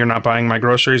you," you're not buying my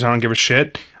groceries, I don't give a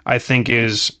shit, I think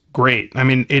is great. I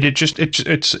mean,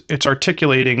 it's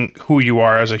articulating who you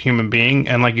are as a human being,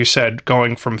 and like you said,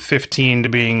 going from 15 to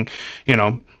being, you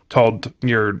know, told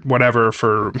you're whatever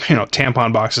for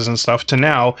tampon boxes and stuff to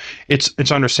now, it's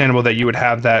understandable that you would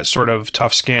have that sort of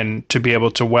tough skin to be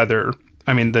able to weather.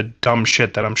 I mean, the dumb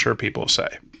shit that I'm sure people say.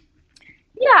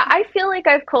 Yeah, I feel like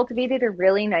I've cultivated a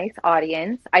really nice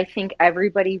audience. I think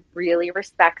everybody really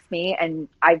respects me, and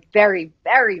I very,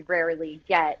 very rarely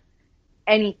get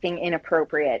anything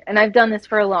inappropriate. And I've done this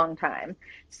for a long time.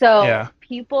 So, Yeah,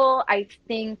 people, I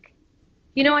think,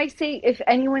 I say if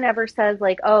anyone ever says,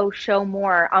 like, oh, show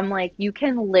more, I'm like, you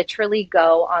can literally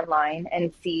go online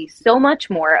and see so much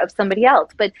more of somebody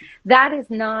else. But that is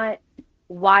not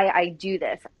why I do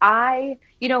this.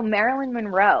 Marilyn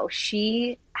Monroe,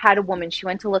 she had a woman, she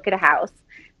went to look at a house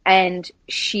and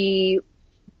she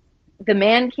the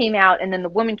man came out and then the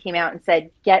woman came out and said,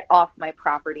 "Get off my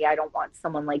property. I don't want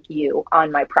someone like you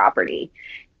on my property."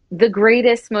 The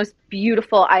greatest, most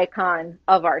beautiful icon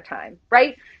of our time,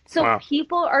 right? So Wow.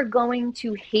 people are going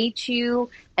to hate you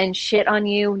and shit on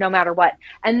you no matter what.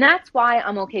 And that's why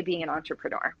I'm okay being an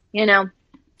entrepreneur.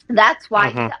 That's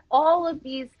why Hmm. all of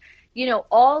these,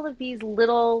 all of these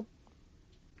little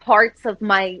parts of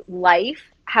my life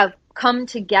have come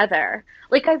together.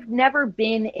 Like I've never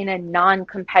been in a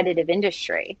non-competitive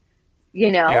industry,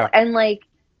 Yeah. and like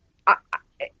I,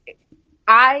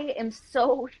 I am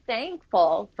so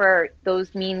thankful for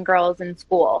those mean girls in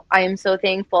school. I am so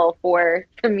thankful for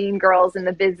the mean girls in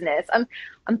the business.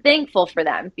 I'm thankful for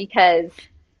them because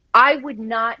I would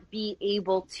not be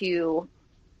able to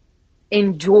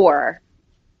endure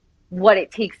what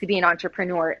it takes to be an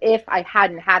entrepreneur if I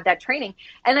hadn't had that training.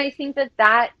 And I think that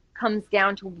that comes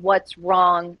down to what's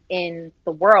wrong in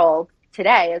the world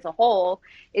today as a whole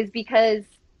is because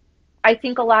I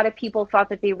think a lot of people thought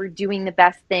that they were doing the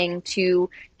best thing to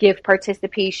give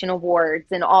participation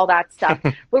awards and all that stuff.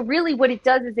 But really, what it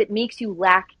does is it makes you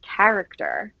lack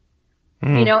character.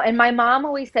 Mm. And my mom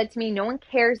always said to me, no one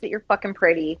cares that you're fucking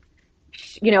pretty.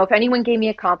 If anyone gave me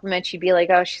a compliment, she'd be like,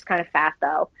 oh, she's kind of fat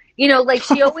though. Like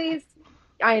she always,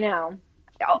 I know.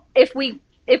 If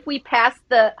we passed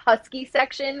the husky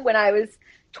section when I was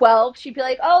 12, she'd be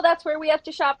like, oh, that's where we have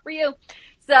to shop for you.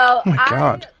 So Oh my I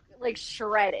God. like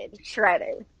shredded.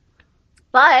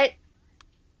 But,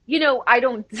 I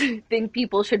don't think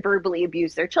people should verbally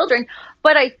abuse their children,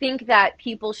 but I think that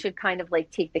people should kind of like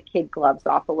take the kid gloves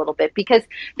off a little bit because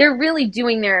they're really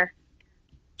doing their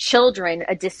children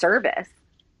a disservice.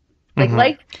 Like Hmm.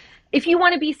 life, if you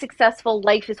want to be successful,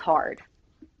 life is hard.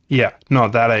 Yeah. No,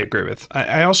 that I agree with.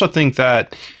 I also think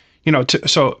that,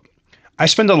 so I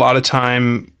spend a lot of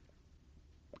time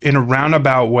in a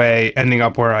roundabout way ending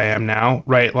up where I am now,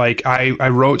 right? Like I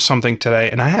wrote something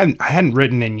today and I hadn't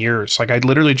written in years. Like I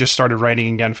literally just started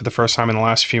writing again for the first time in the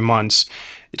last few months.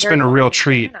 It's You're been a real going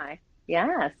treat. Gemini.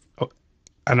 Yes. Oh,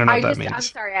 I don't know what that I'm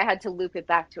means. sorry, I had to loop it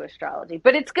back to astrology,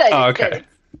 but it's good. Oh, It's good. okay. It's,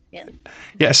 yeah.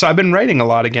 Yeah, so I've been writing a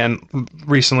lot again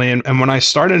recently, and when I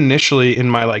started initially in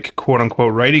my like quote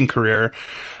unquote writing career,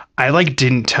 I like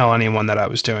didn't tell anyone that I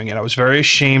was doing it. I was very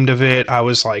ashamed of it. I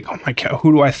was like, oh my God,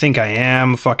 who do I think I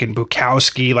am? Fucking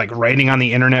Bukowski, like writing on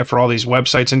the internet for all these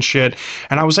websites and shit.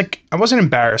 And I was like, I wasn't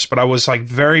embarrassed, but I was like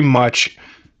very much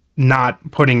not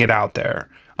putting it out there.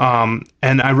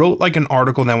 And I wrote like an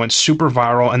article that went super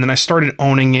viral, and then I started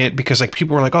owning it because like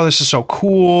people were like, "Oh, this is so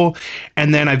cool,"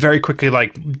 and then I very quickly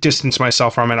like distanced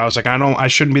myself from it. I was like, I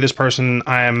shouldn't be this person.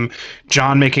 I am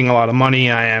John making a lot of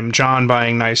money. I am John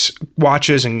buying nice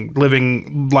watches and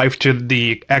living life to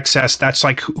the excess. That's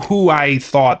like who I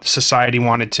thought society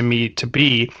wanted to me to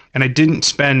be, and I didn't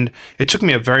spend. It took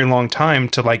me a very long time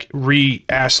to like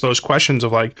re-ask those questions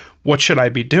of like, what should I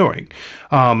be doing?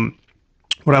 Um,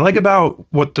 what I like about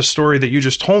what the story that you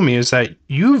just told me is that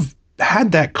you've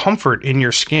had that comfort in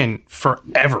your skin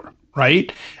forever,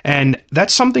 right? And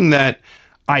that's something that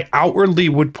I outwardly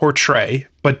would portray,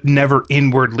 but never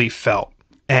inwardly felt.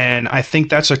 And I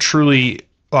think that's a truly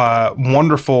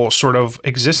wonderful sort of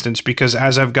existence because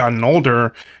as I've gotten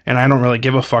older and I don't really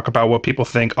give a fuck about what people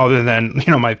think other than,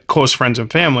 my close friends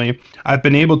and family, I've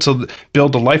been able to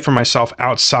build a life for myself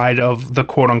outside of the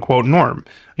quote unquote norm.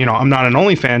 I'm not an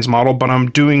OnlyFans model, but I'm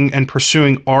doing and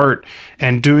pursuing art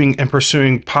and doing and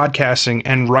pursuing podcasting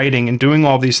and writing and doing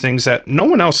all these things that no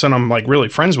one else that I'm like really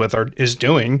friends with is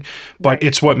doing, but Right.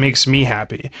 it's what makes me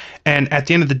happy. And at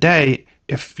the end of the day,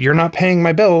 if you're not paying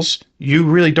my bills, you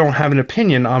really don't have an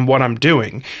opinion on what I'm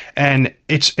doing. And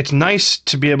it's nice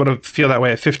to be able to feel that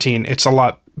way at 15. It's a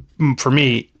lot for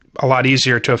me a lot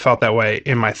easier to have felt that way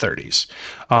in my 30s.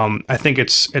 I think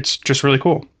it's just really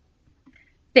cool.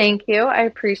 Thank you. I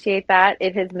appreciate that.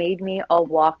 It has made me a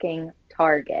walking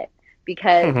target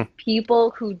because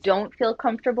people who don't feel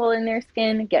comfortable in their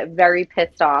skin get very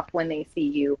pissed off when they see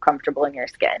you comfortable in your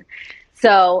skin.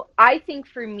 So I think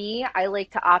for me, I like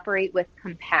to operate with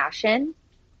compassion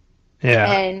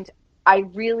Yeah. and I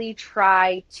really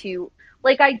try to,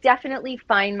 like, I definitely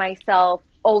find myself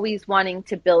always wanting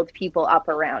to build people up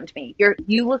around me.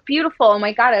 You look beautiful. Oh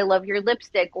my God, I love your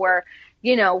lipstick or,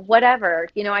 whatever.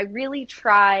 I really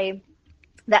try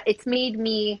that it's made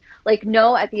me like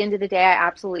no at the end of the day I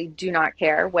absolutely do not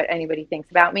care what anybody thinks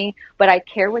about me, but I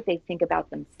care what they think about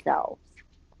themselves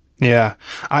Yeah.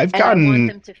 I've and I want gotten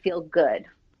them to feel good.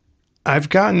 I've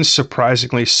gotten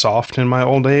surprisingly soft in my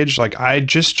old age. Like I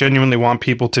just genuinely want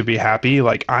people to be happy.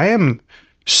 Like I am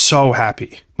so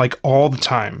happy, like all the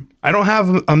time. I don't have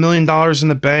 $1 million in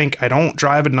the bank. I don't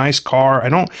drive a nice car. I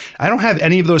don't have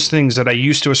any of those things that I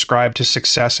used to ascribe to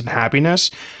success and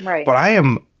happiness, Right. but I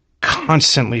am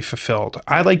constantly fulfilled.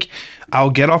 I'll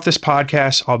get off this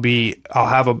podcast, I'll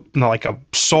have a like a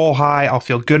soul high, I'll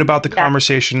feel good about the Yes.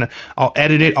 conversation, I'll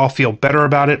edit it, I'll feel better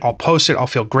about it, I'll post it, I'll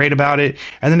feel great about it,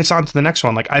 and then it's on to the next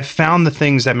one. Like I've found the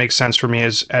things that make sense for me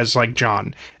as like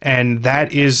John, and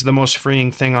that is the most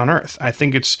freeing thing on earth. I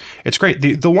think it's great.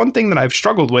 The one thing that I've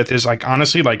struggled with is like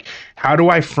honestly like how do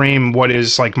I frame what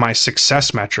is like my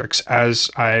success metrics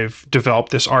as I've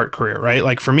developed this art career, right?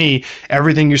 Like for me,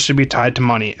 everything used to be tied to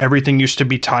money. Everything used to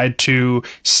be tied to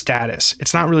status.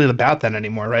 It's not really about that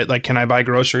anymore, right? Like, can I buy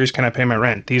groceries? Can I pay my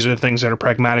rent? These are the things that are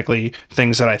pragmatically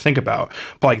things that I think about.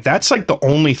 But like, that's like the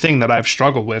only thing that I've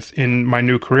struggled with in my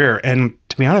new career. And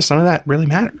to be honest, none of that really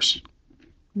matters.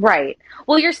 Right.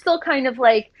 Well, you're still kind of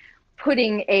like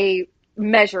putting a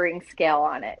measuring scale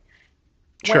on it.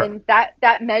 Sure. When that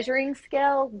measuring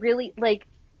scale really like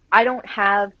I don't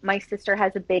have my sister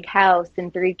has a big house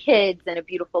and three kids and a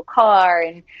beautiful car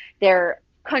and they're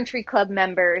country club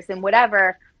members and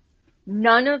whatever.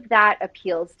 None of that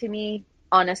appeals to me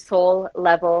on a soul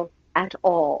level at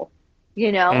all.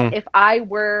 You know, Mm, if I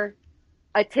were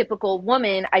a typical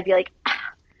woman, I'd be like,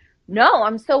 ah, no,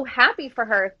 I'm so happy for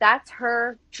her. If that's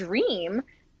her dream,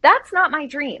 that's not my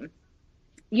dream.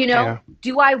 You know, yeah.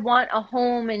 do I want a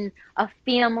home and a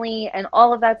family and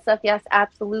all of that stuff? Yes,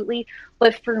 absolutely.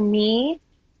 But for me,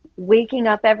 waking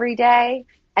up every day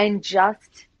and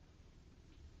just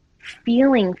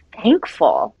feeling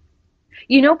thankful,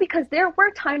 because there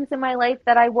were times in my life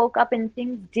that I woke up and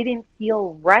things didn't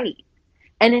feel right.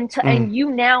 Mm, And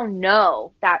you now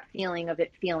know that feeling of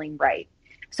it feeling right.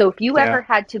 So if you ever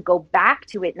yeah. had to go back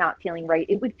to it not feeling right,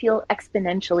 it would feel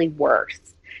exponentially worse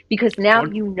because now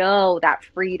What? you know that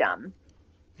freedom.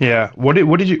 Yeah. What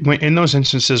did you in those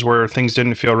instances where things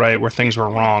didn't feel right, where things were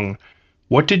wrong?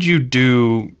 What did you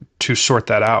do to sort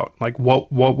that out? Like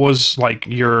what was like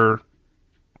your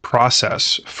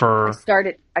process I for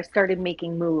started I started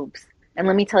making moves. And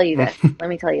let me tell you this. Mm, Let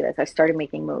me tell you this. I started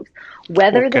making moves.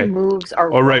 Whether the okay. moves are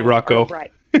All right, wrong or Rocco.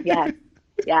 right. Yes.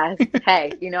 Yes.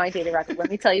 Hey, I dated Rocket. Let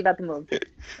me tell you about the moves.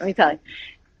 Let me tell you.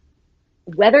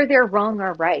 Whether they're wrong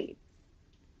or right,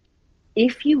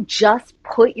 if you just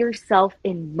put yourself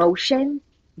in motion,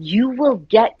 you will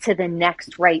get to the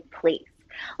next right place.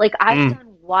 Like I've Mm,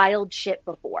 done wild shit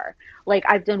before. Like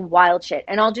I've done wild shit.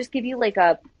 And I'll just give you like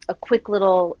a quick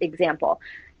little example.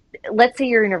 Let's say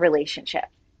you're in a relationship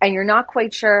and you're not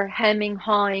quite sure, hemming,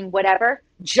 hawing, whatever,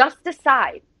 just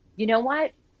decide, you know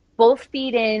what? Both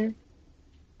feet in,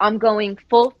 I'm going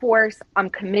full force, I'm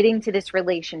committing to this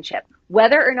relationship.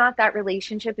 Whether or not that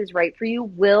relationship is right for you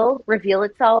will reveal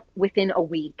itself within a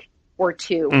week or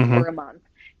two hmm. or a month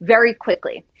very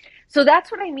quickly. So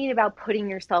that's what I mean about putting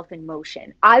yourself in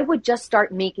motion. I would just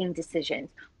start making decisions.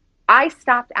 I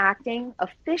stopped acting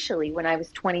officially when I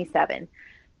was 27.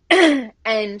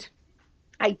 And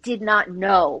I did not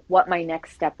know what my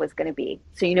next step was going to be.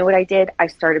 So, you know what I did? I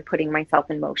started putting myself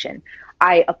in motion.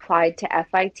 I applied to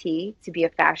FIT to be a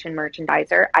fashion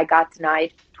merchandiser. I got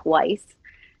denied twice,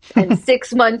 and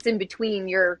 6 months in between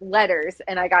your letters,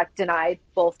 and I got denied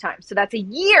both times. So, that's a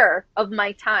year of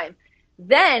my time.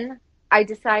 Then I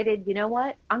decided, you know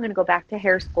what? I'm going to go back to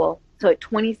hair school. So, at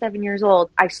 27 years old,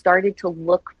 I started to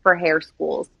look for hair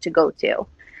schools to go to.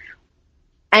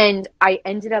 And I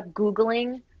ended up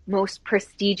Googling most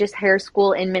prestigious hair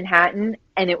school in Manhattan,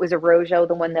 and it was a Rojo,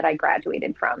 the one that I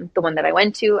graduated from, the one that I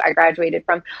went to, I graduated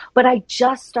from. But I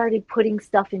just started putting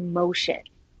stuff in motion.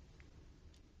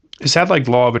 Is that like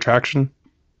law of attraction?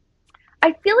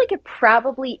 I feel like it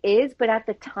probably is, but at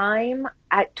the time,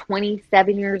 at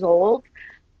 27 years old,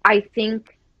 I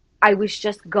think I was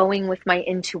just going with my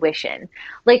intuition.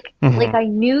 Like Hmm. I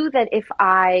knew that if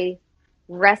I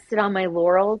rested on my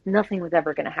laurels, nothing was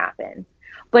ever going to happen.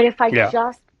 But if I Yeah.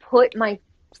 just put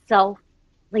myself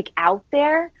like out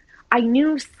there, I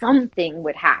knew something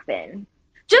would happen.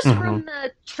 Just Hmm. from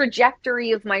the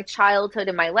trajectory of my childhood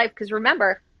and my life because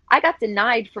remember, I got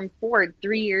denied from Ford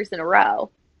 3 years in a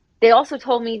row. They also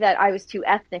told me that I was too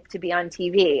ethnic to be on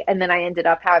TV, and then I ended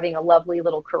up having a lovely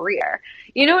little career.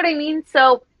 You know what I mean?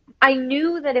 So I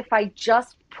knew that if I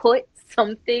just put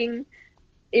something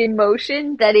in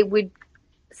motion, that it would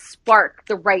spark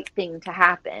the right thing to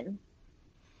happen.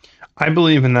 I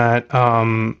believe in that.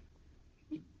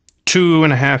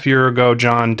 2.5 year ago,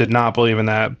 John did not believe in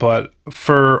that, but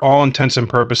for all intents and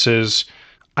purposes,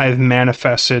 I've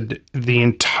manifested the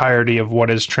entirety of what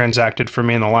has transacted for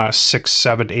me in the last 6,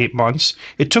 7, 8 months.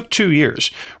 It took 2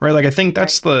 years, right? Like I think Right.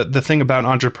 that's the thing about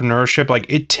entrepreneurship. Like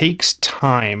it takes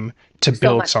time to So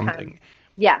build much time. something.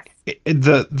 Yes.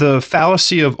 The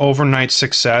fallacy of overnight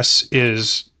success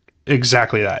is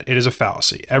exactly that. It is a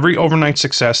fallacy. Every overnight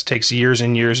success takes years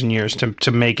and years and years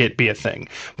to make it be a thing.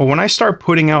 But when I start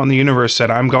putting out in the universe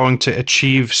that I'm going to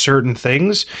achieve certain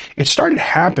things, it started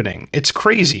happening. It's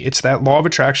crazy. It's that law of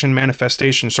attraction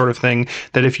manifestation sort of thing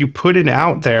that if you put it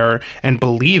out there and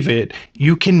believe it,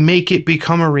 you can make it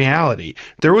become a reality.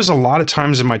 There was a lot of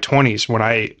times in my 20s when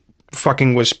I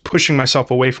fucking was pushing myself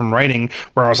away from writing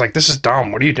where I was like, this is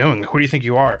dumb. What are you doing? Who do you think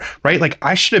you are? Right? Like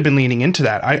I should have been leaning into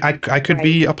that. I could Right.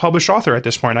 be a published author at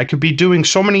this point. I could be doing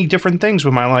so many different things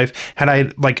with my life had I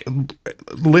like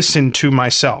listened to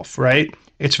myself, right?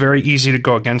 It's very easy to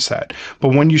go against that. But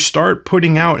when you start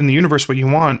putting out in the universe what you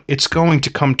want, it's going to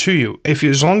come to you. If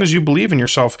as long as you believe in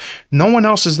yourself, no one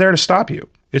else is there to stop you.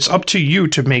 It's up to you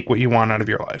to make what you want out of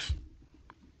your life.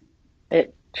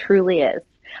 It truly is.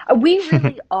 We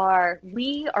are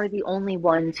the only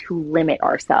ones who limit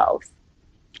ourselves.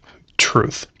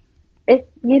 Truth.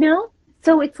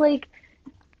 So it's like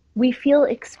we feel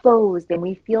exposed and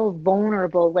we feel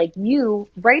vulnerable. Like you,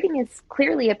 writing is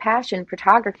clearly a passion,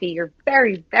 photography, you're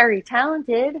very, very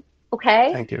talented,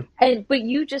 okay? Thank you. And but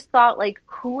you just thought like,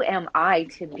 who am I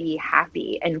to be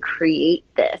happy and create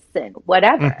this and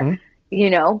whatever, Hmm.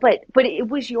 but it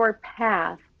was your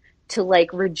path to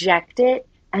like reject it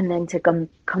and then to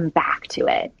come back to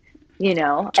it, and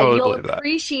Totally you'll believe that.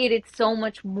 appreciate it so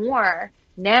much more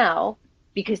now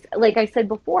because like I said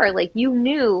before, like you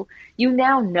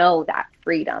now know that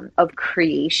freedom of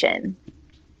creation.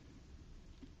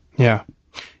 Yeah.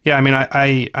 Yeah, I mean,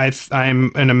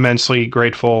 I'm an immensely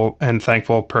grateful and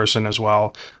thankful person as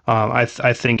well. I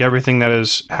think everything that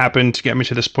has happened to get me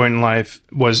to this point in life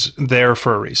was there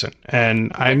for a reason,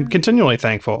 and I'm Yeah. continually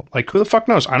thankful. Like, who the fuck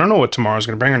knows? I don't know what tomorrow's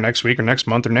going to bring, or next week, or next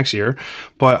month, or next year,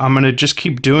 but I'm going to just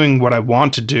keep doing what I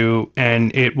want to do,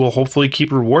 and it will hopefully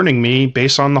keep rewarding me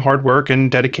based on the hard work and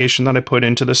dedication that I put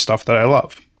into the stuff that I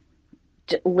love.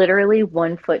 Literally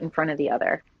one foot in front of the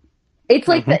other. Hmm.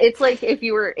 It's like if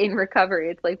you were in recovery,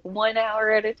 it's like 1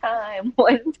 hour at a time,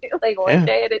 one Yeah,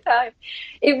 day at a time.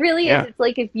 It really is. yeah. It's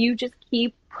like if you just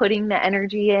keep putting the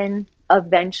energy in,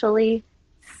 eventually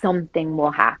something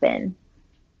will happen.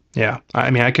 Yeah,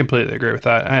 I mean, I completely agree with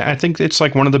that. I think it's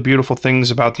like one of the beautiful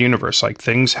things about the universe. Like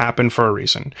things happen for a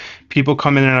reason. People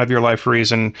come in and out of your life for a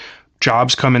reason.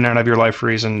 Jobs come in and out of your life for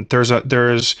a reason.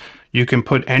 You can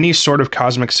put any sort of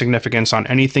cosmic significance on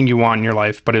anything you want in your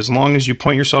life, but as long as you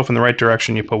point yourself in the right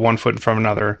direction, you put one foot in front of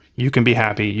another, you can be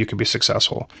happy, you can be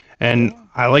successful. And Yeah.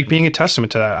 I like being a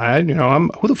testament to that. I'm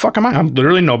who the fuck am I? I'm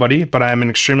literally nobody, but I'm an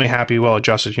extremely happy,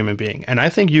 well-adjusted human being. And I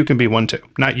think you can be one too.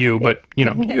 Not you, but you,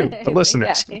 the Yeah.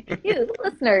 listeners. You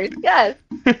listeners, yes,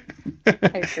 I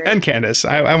agree. And Candice,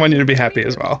 I want you to be happy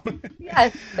as You. well.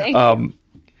 Yes, thank you. Um,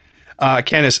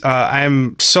 Candice,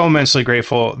 I'm so immensely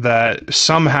grateful that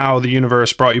somehow the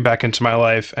universe brought you back into my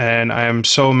life, and I am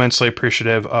so immensely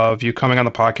appreciative of you coming on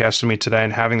the podcast with me today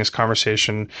and having this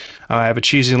conversation. I have a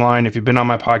cheesy line: if you've been on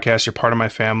my podcast, you're part of my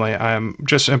family. I'm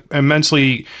just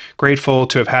immensely grateful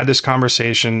to have had this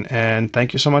conversation, and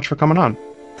thank you so much for coming on.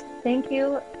 Thank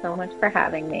you so much for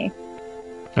having me.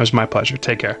 It was my pleasure.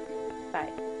 Take care.